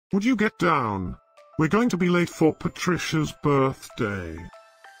Would you get down? We're going to be late for Patricia's birthday.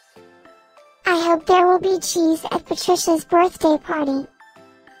 I hope there will be cheese at Patricia's birthday party.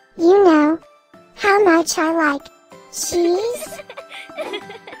 You know how much I like cheese.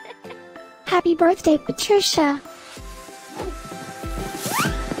 Happy birthday, Patricia.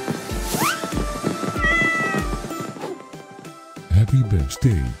 Happy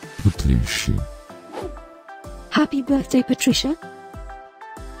birthday, Patricia. Happy birthday, Patricia.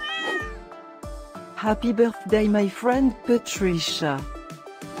 Happy birthday, my friend Patricia.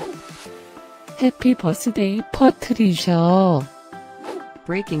 Happy birthday, Patricia.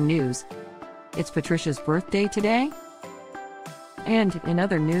 Breaking news. It's Patricia's birthday today? And in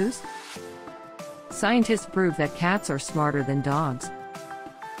other news, scientists prove that cats are smarter than dogs.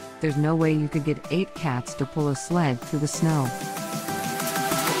 There's no way you could get 8 cats to pull a sled through the snow.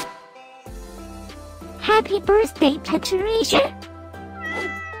 Happy birthday, Patricia.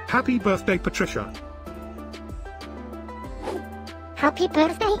 Happy birthday, Patricia. Happy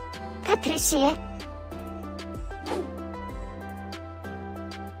birthday, Patricia.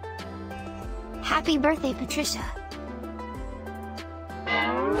 Happy birthday, Patricia.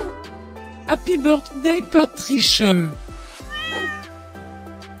 Happy birthday, Patricia.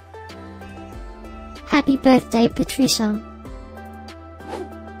 Happy birthday, Patricia.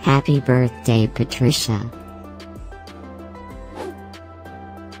 Happy birthday, Patricia.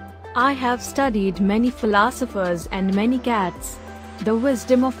 I have studied many philosophers and many cats. The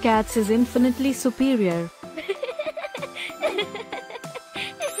wisdom of cats is infinitely superior.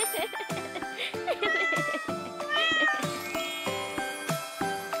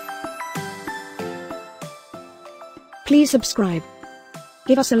 Please subscribe,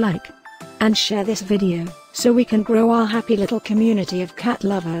 give us a like, and share this video, so we can grow our happy little community of cat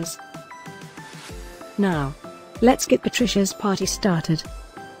lovers. Now, let's get Patricia's party started.